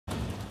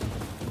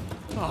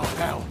Oh,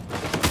 hell.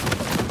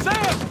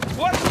 Sam!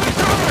 What's the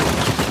cover?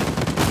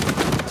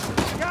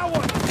 Got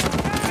one!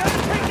 Gotta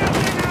take that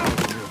thing out!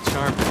 Real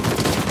sharp.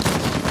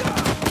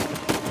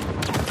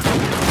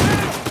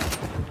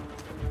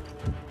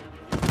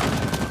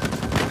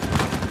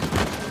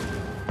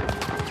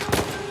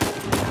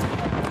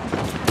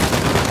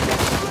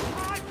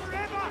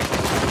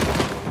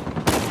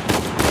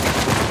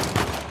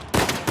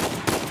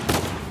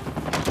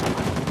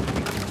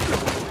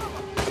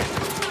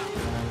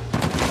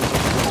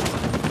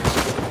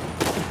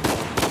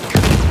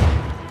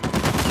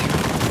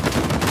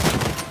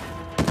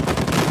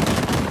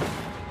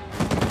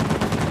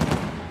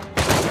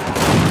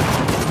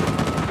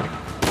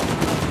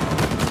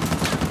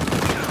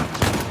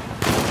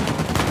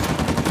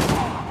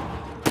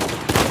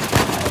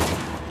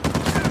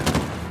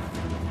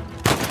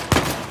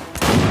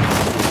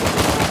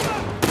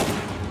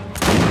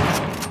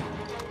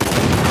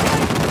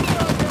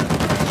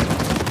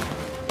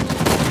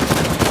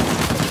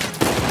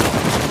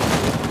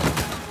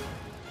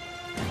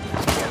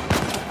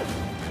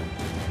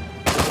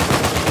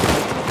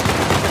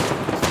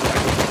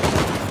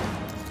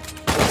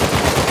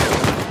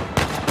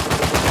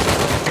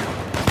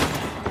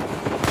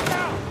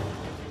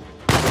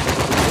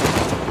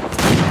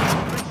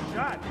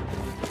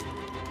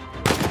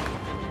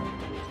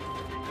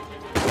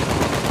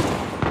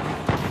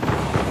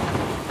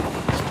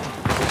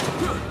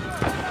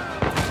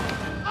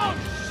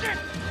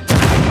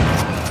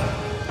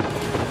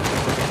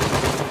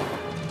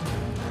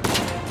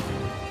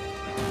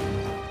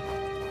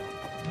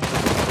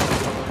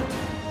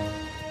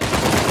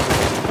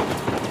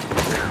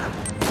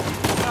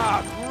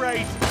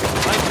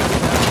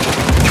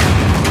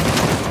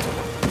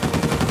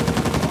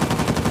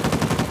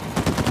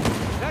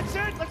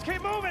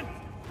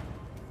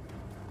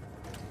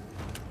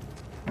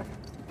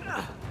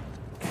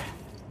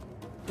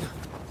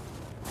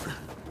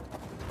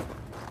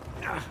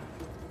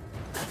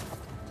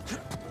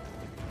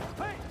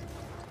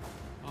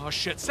 Oh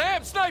shit,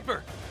 Sam,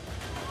 sniper!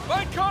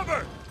 Find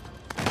cover!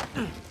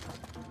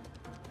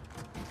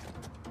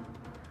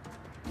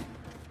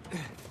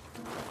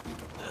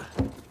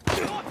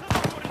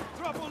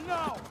 Trouble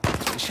now!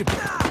 This should be...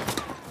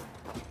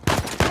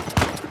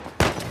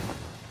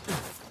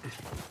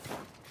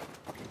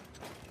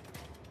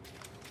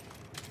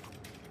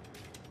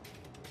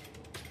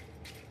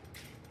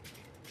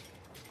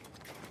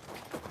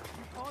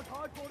 Can't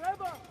hide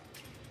forever!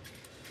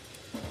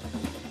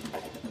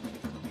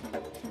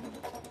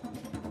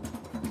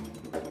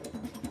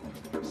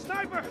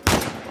 Sniper!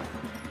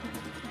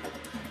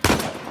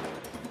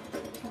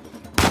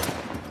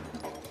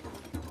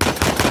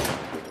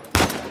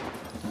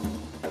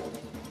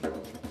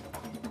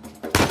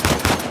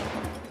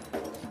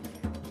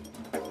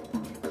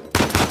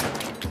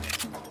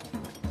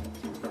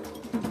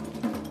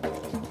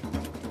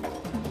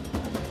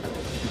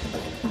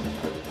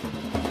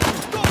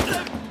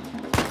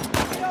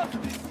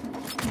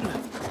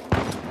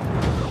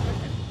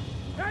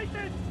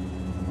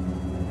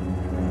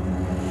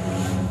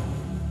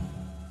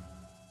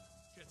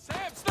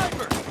 Sam,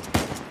 sniper!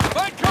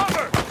 Find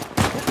cover!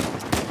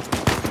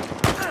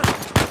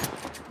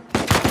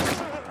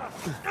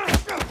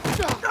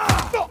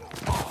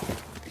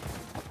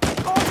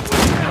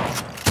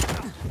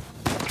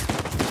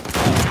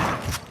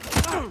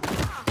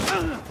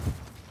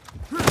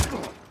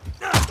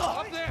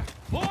 Up there!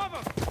 More of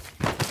them!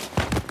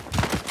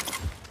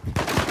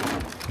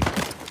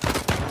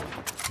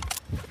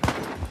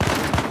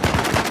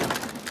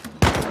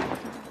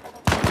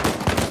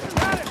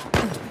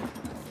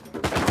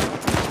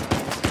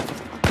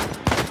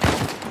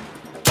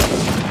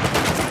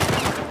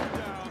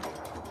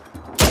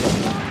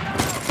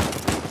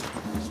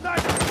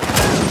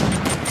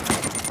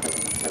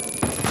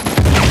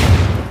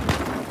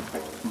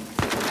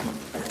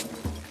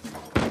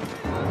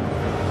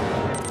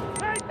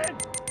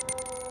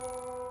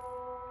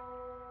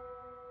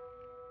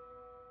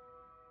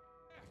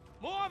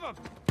 More of them!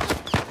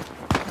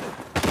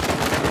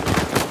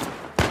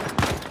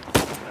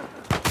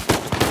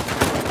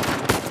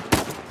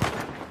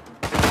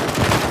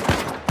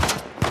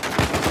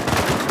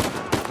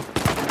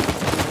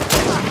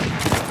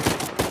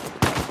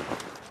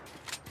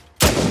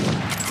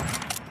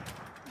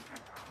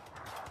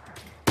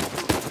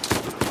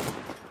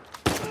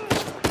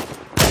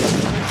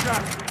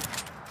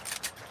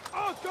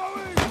 Oh,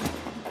 going!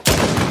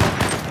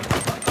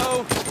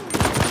 Uh-oh!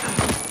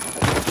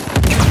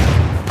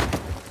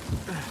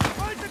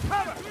 Find the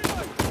cover!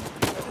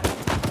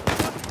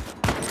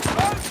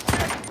 Oh,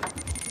 shit!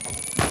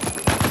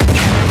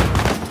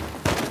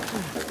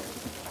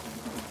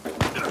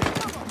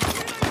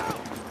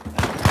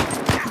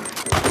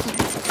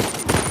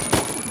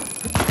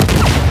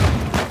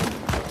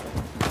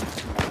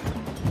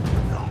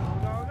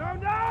 No, no,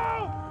 no!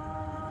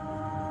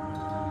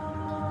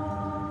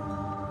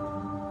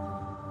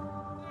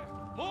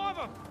 More of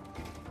them!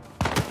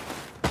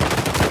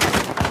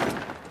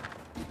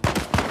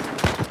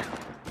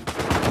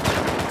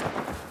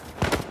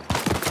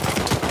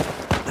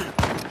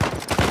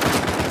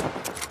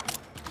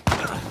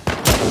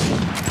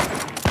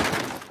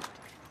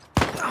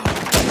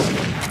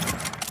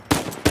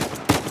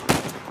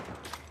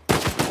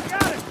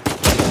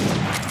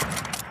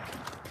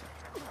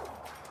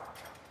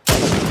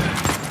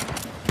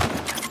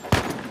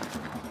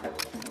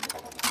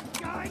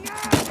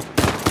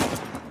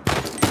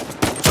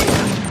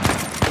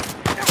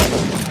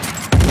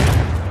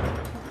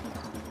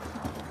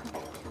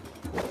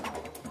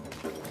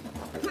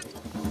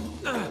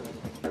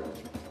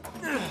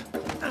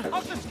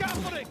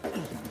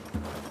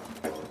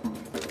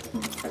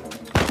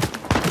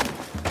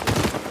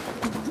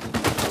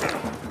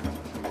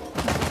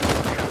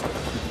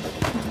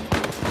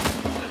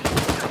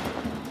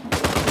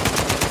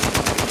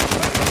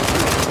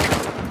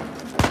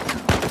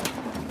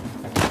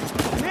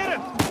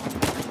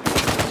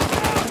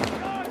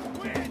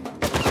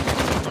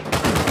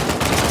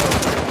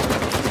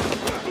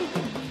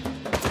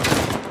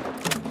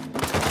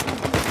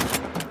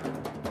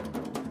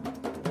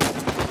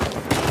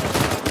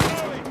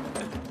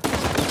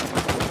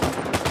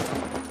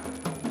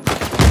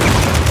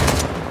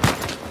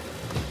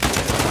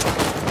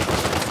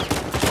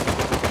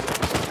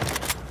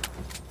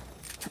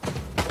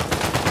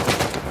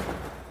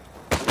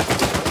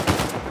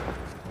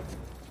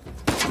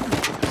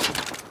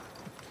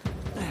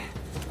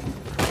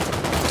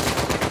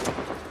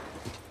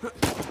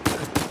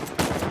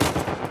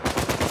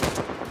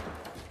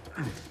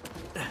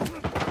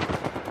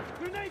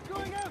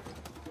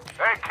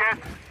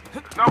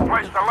 There's no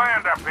place to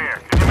land up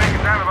here. Can you make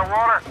it down to the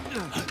water?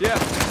 Yeah,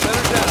 let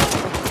her down.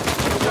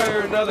 One way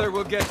or another,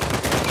 we'll get you.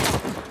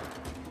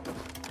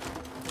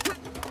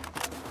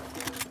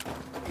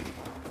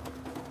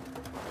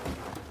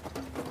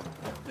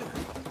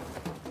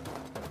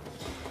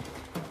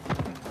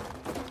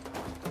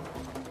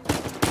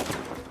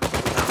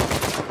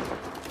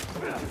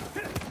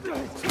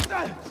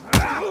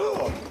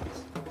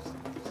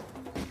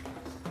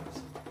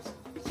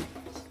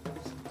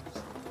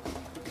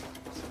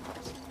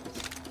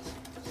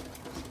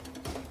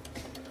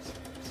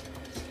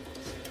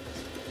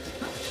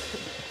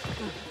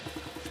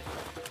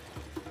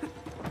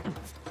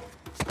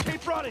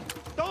 Keep running.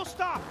 Don't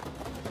stop.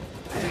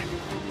 Is this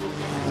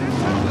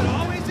how it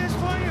always is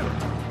for you?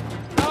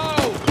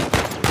 Oh!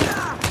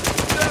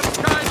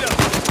 Kind of.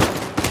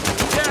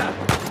 Yeah.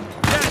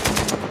 Yes.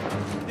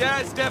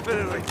 Yes,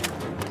 definitely.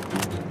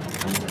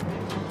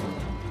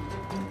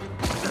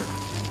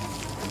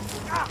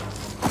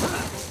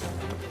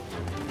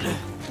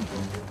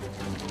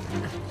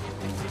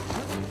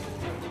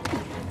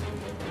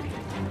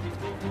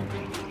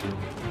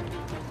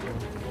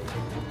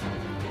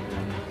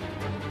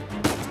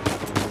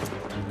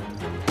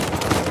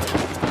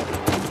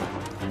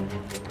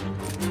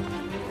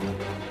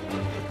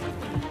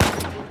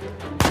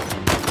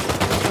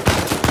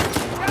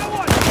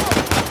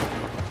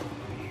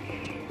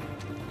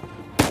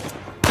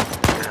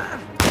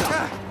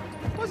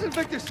 Wasn't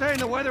Victor saying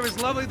the weather is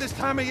lovely this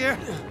time of year?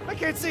 I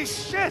can't see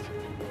shit.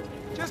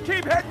 Just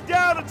keep heading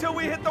down until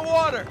we hit the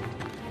water.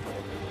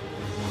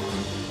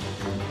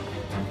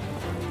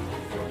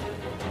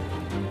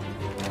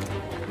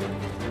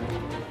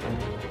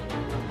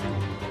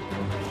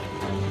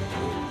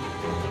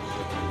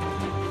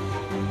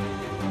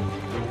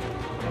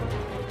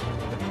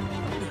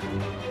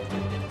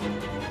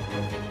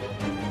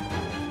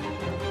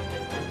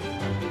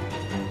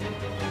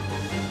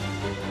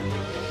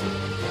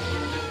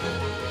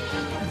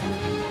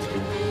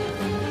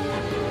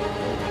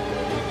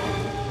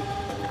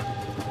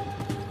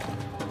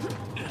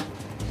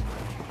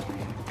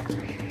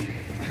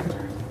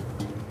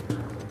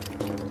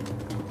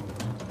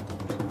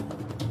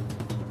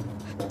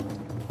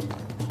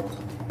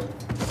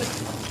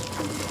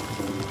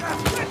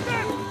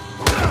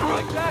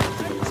 Like that?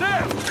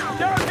 Sam!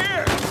 Down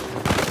here!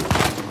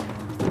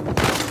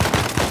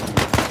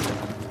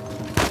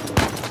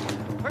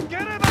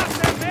 Forget about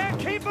that, man.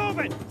 Keep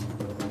moving.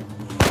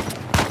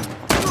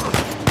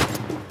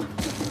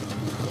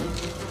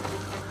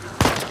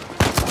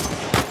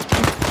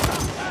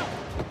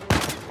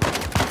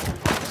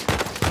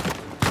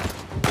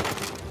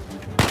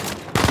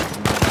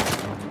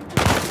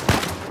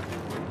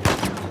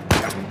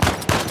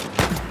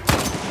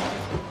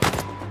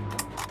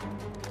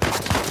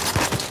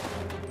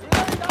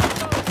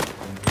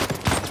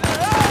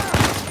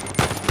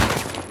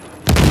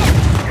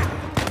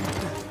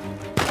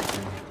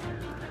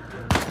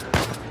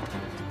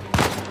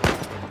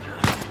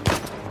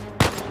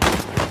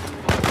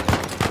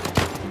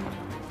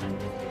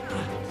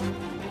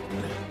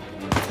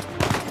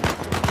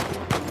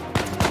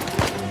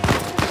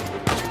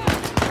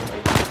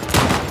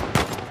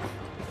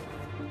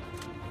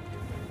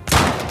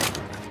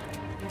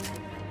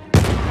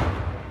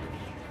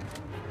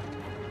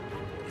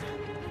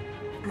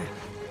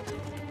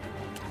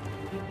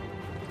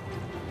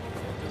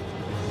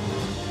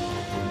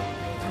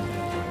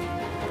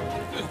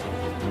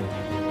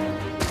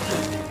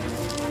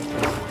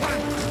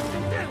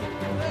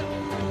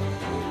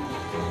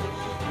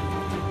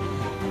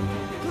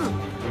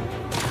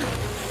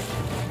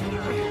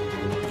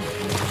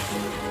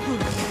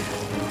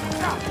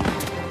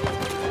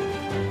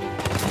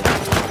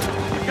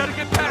 Gotta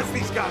get past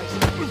these guys.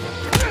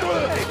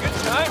 Hey, good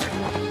time.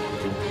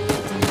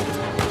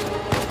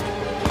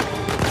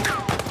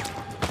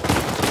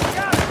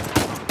 Got it.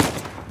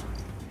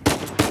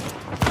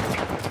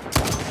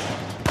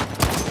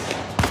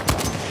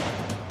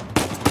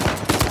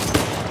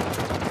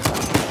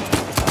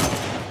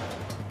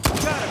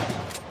 Got it.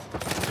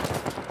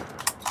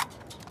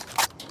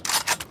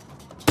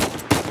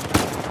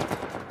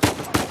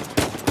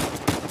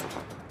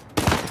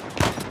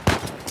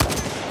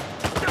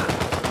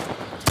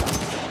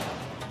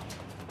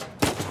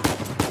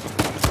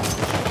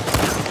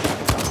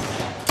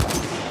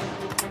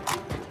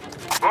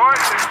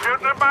 Boys, they're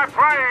shooting at my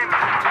plane.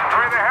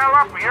 Hurry the hell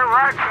up or your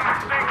rag's gonna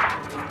stink.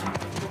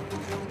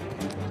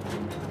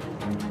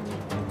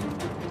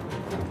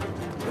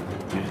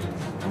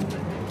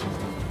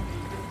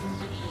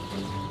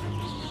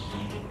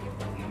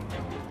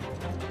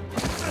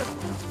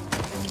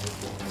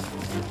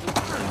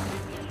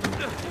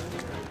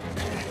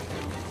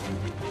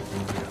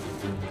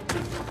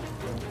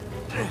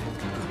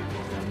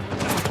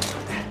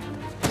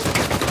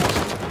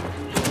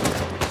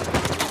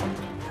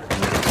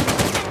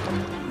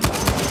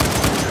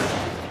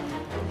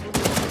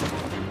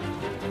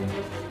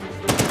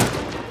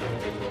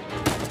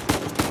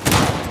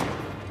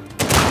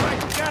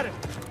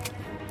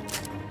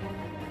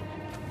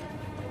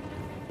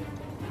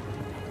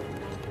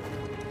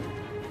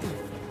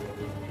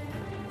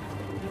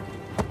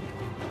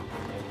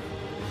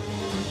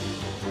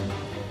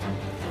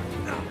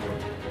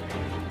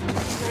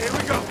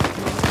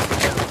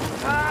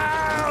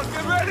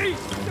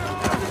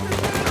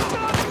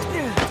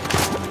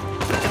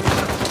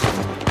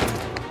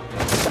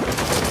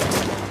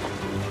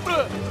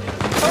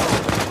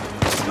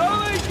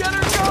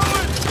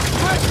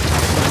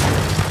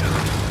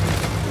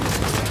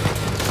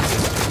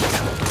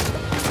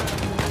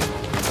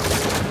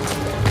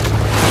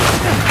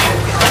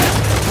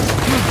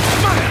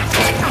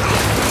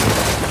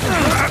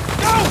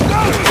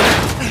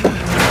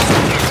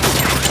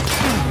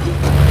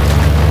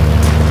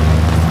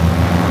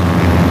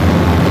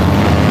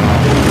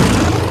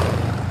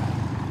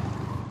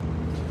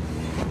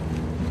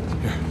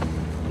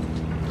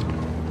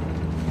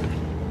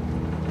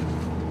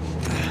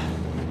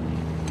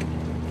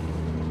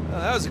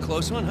 that was a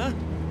close one, huh?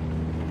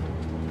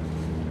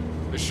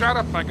 They shot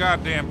up my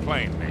goddamn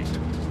plane, Nate.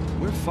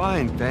 We're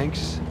fine,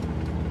 thanks.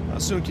 How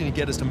soon can you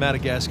get us to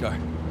Madagascar?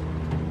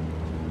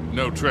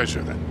 No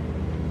treasure, then.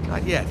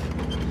 Not yet.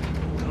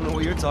 I don't know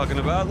what you're talking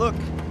about. Look,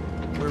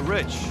 we're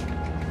rich.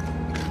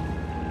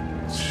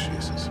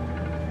 Jesus.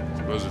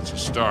 Suppose it's a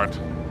start.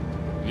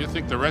 You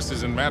think the rest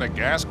is in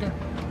Madagascar?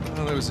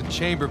 Well, there was a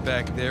chamber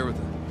back there with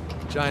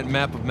a giant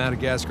map of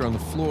Madagascar on the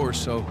floor,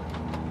 so...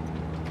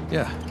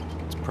 yeah,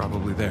 it's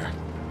probably there.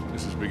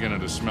 This is beginning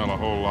to smell a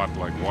whole lot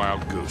like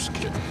Wild Goose,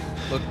 kid.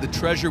 Look, the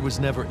treasure was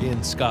never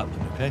in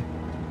Scotland, okay?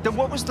 Then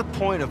what was the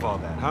point of all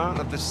that, huh?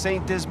 Of the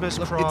St. Dismas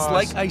Look, cross? it's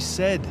like I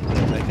said.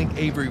 I think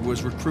Avery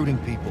was recruiting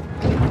people.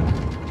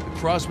 The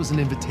cross was an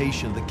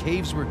invitation. The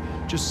caves were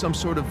just some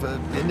sort of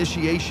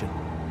initiation.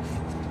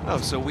 Oh,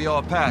 so we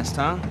all passed,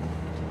 huh?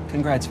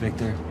 Congrats,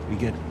 Victor. We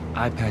get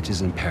eye patches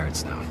and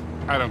parrots now.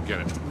 I don't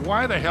get it.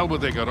 Why the hell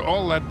would they go to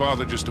all that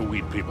bother just to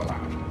weed people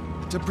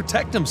out? To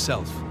protect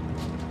himself.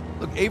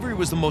 Look, Avery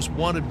was the most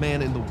wanted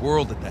man in the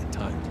world at that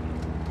time.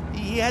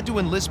 He had to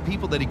enlist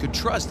people that he could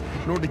trust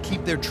in order to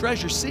keep their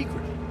treasure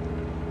secret.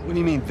 What do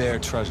you mean, their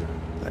treasure?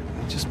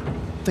 Just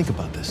think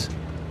about this.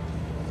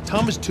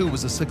 Thomas, too,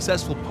 was a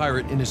successful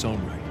pirate in his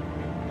own right.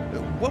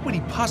 What would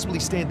he possibly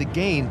stand to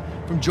gain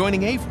from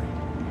joining Avery?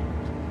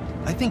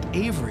 I think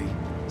Avery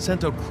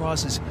sent out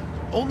crosses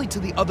only to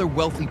the other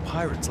wealthy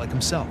pirates like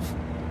himself.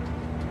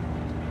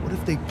 What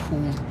if they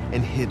pooled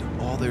and hid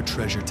all their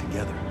treasure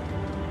together?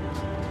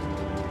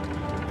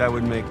 That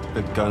would make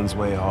the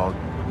Gunsway haul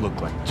look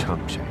like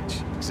chump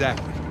change.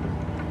 Exactly.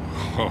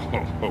 Oh,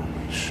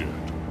 holy shit.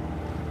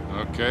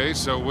 Okay,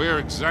 so where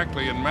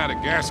exactly in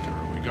Madagascar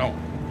are we going?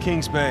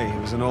 Kings Bay.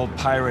 It was an old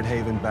pirate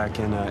haven back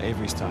in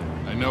Avery's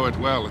time. I know it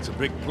well. It's a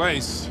big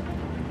place.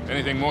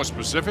 Anything more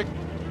specific?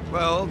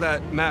 Well,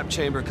 that map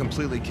chamber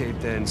completely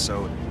caved in,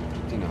 so,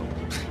 you know.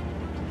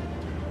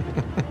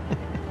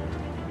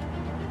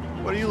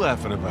 What are you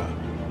laughing about?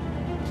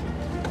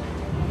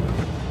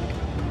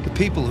 The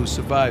people who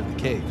survived the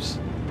caves,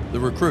 the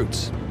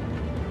recruits.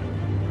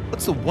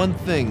 What's the one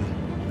thing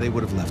they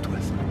would have left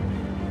with?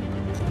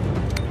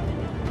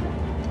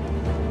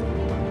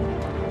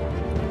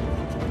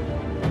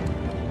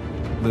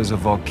 There's a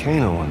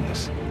volcano on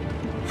this.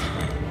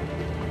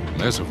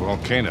 There's a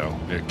volcano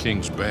near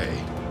Kings Bay.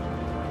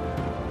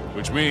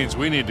 Which means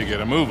we need to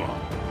get a move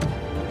on.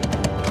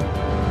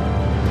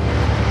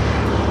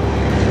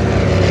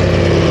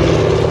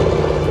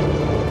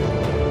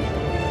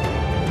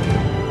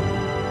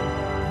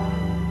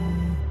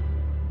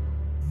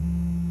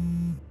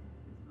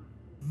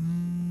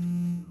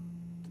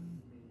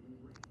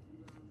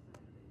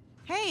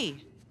 Hey.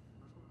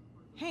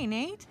 Hey,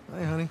 Nate.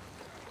 Hi, honey.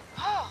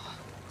 Oh,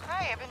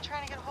 hi. I've been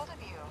trying to get a hold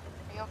of you.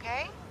 Are you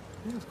okay?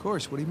 Yeah, of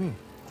course. What do you mean?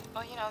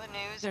 Well, you know the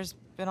news. There's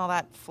been all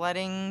that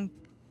flooding.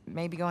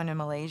 Maybe going to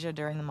Malaysia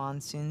during the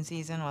monsoon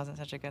season wasn't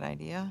such a good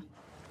idea.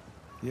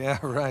 Yeah,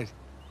 right.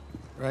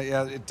 Right,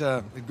 yeah,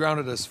 it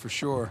grounded us for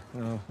sure.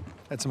 You know,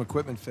 had some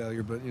equipment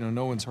failure, but, you know,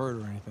 no one's hurt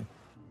or anything.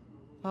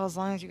 Well, as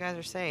long as you guys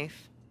are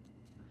safe.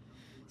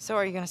 So,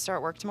 are you going to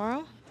start work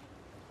tomorrow?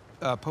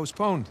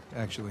 Postponed,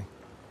 actually.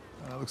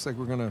 Looks like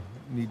we're gonna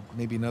need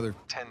maybe another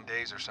 10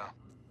 days or so.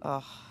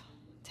 Ugh,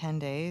 10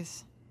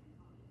 days?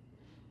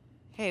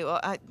 Hey, well,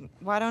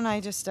 why don't I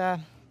just,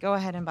 go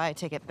ahead and buy a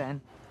ticket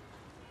then?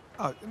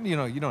 You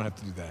know, you don't have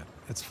to do that.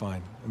 It's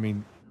fine. I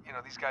mean, you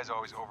know, these guys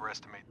always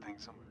overestimate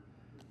things.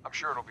 I'm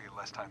sure it'll be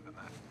less time than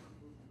that.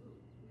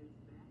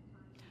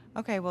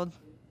 Okay, well,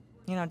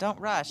 you know, don't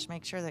rush.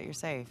 Make sure that you're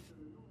safe.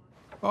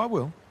 Oh, I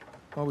will.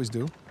 Always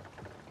do.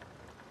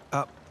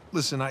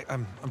 Listen,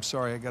 I'm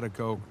sorry. I gotta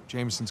go.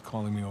 Jameson's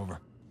calling me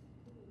over.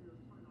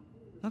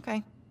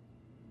 Okay.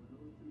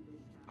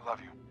 I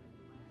love you.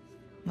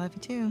 Love you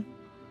too.